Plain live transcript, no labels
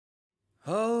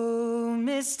Oh,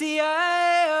 misty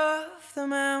eye of the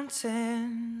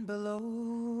mountain below,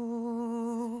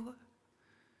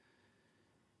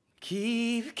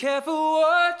 keep careful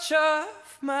watch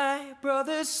of my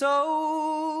brother's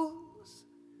souls.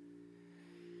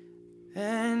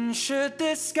 And should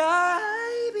the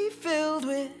sky be filled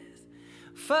with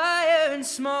fire and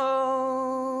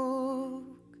smoke,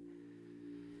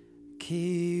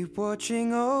 keep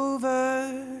watching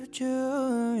over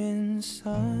during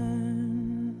suns.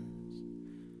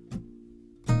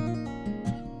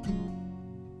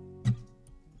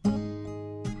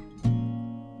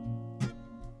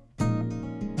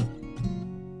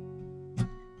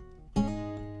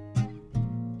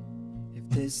 If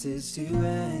this is to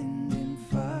end in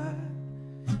fire,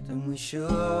 then we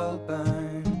shall all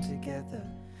burn together.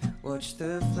 Watch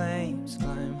the flames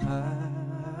climb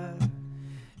high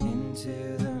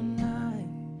into the night,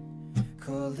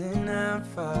 calling out,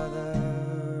 Father,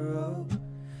 oh,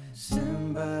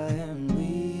 stand by and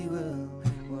we will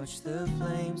watch the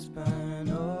flames burn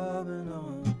over and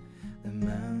on the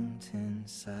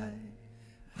mountainside.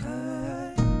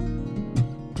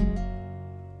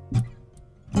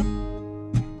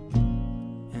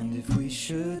 And if we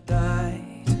should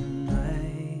die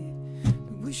tonight,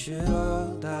 we should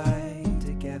all die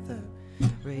together.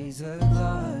 Raise a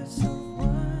glass of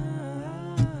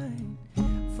wine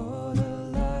for the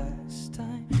last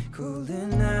time,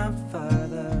 calling out,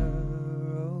 Father,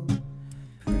 oh,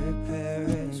 prepare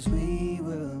as we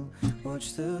will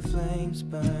watch the flames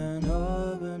burn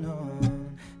over and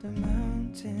on the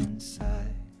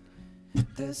mountainside.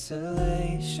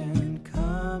 Desolation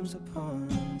comes upon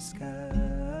the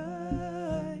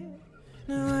sky.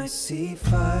 Now I see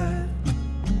fire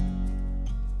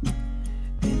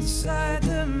inside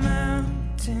the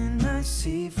mountain. I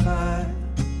see fire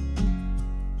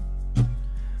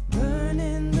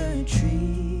burning the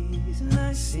trees, and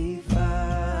I see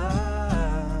fire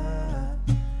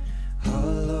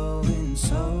hollow in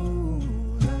soul.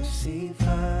 I see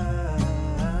fire,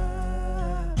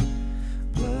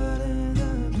 blood in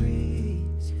the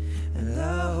breeze, and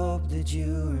I hope that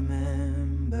you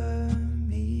remember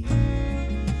me.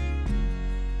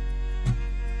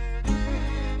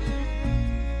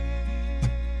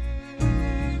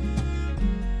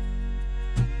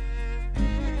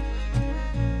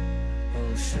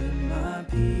 Should my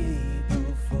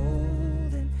people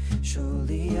fold, and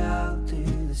surely I'll do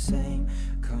the same.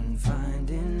 Confined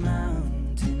in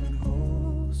mountain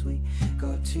holes, we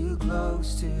got too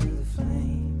close to the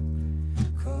flame,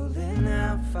 calling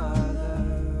out, Father,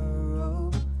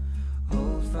 oh,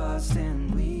 hold fast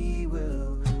and we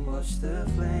will watch the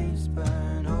flames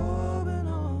burn over and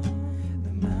on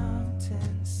the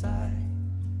mountainside.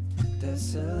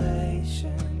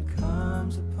 Desolation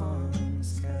comes upon the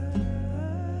sky.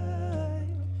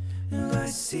 Now I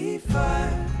see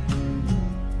fire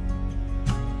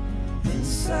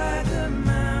inside the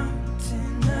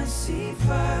mountain. I see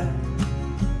fire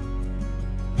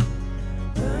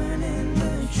burning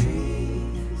the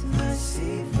trees, and I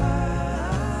see fire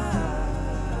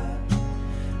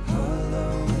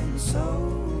hollow in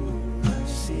soul. I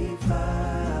see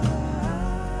fire,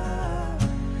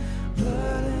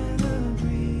 blood in the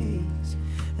breeze,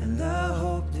 and I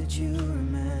hope that you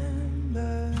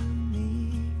remember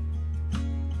me.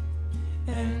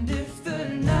 And if the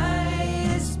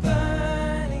night is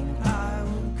burning, I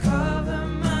will cover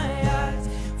my eyes,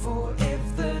 for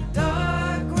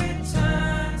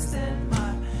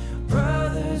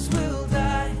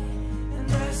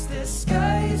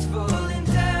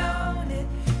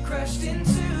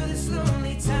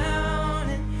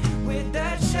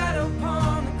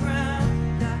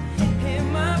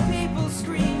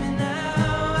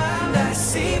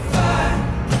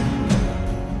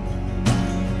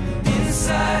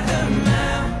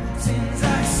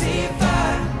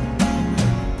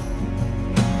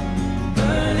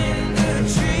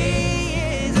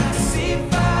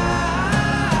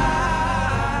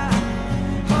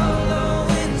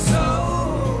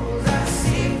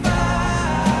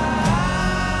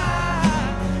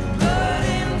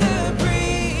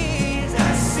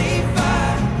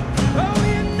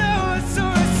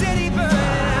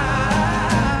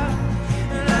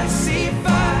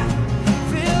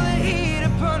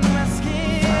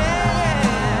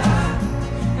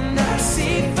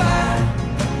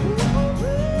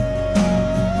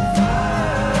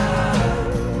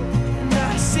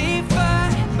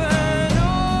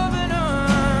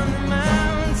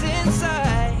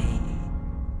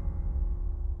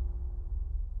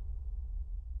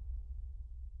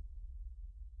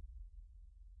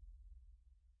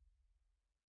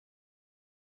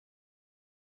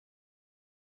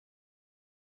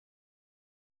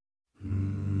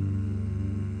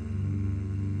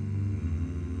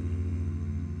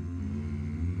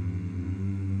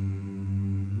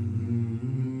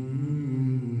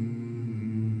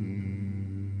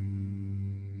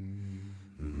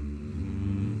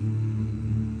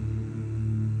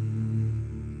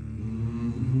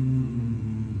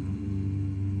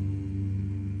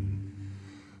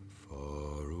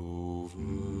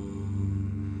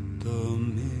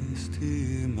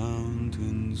misty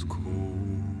mountains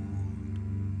cold,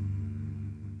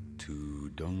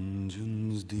 to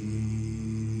dungeons deep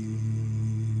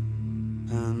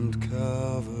and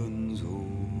caverns old.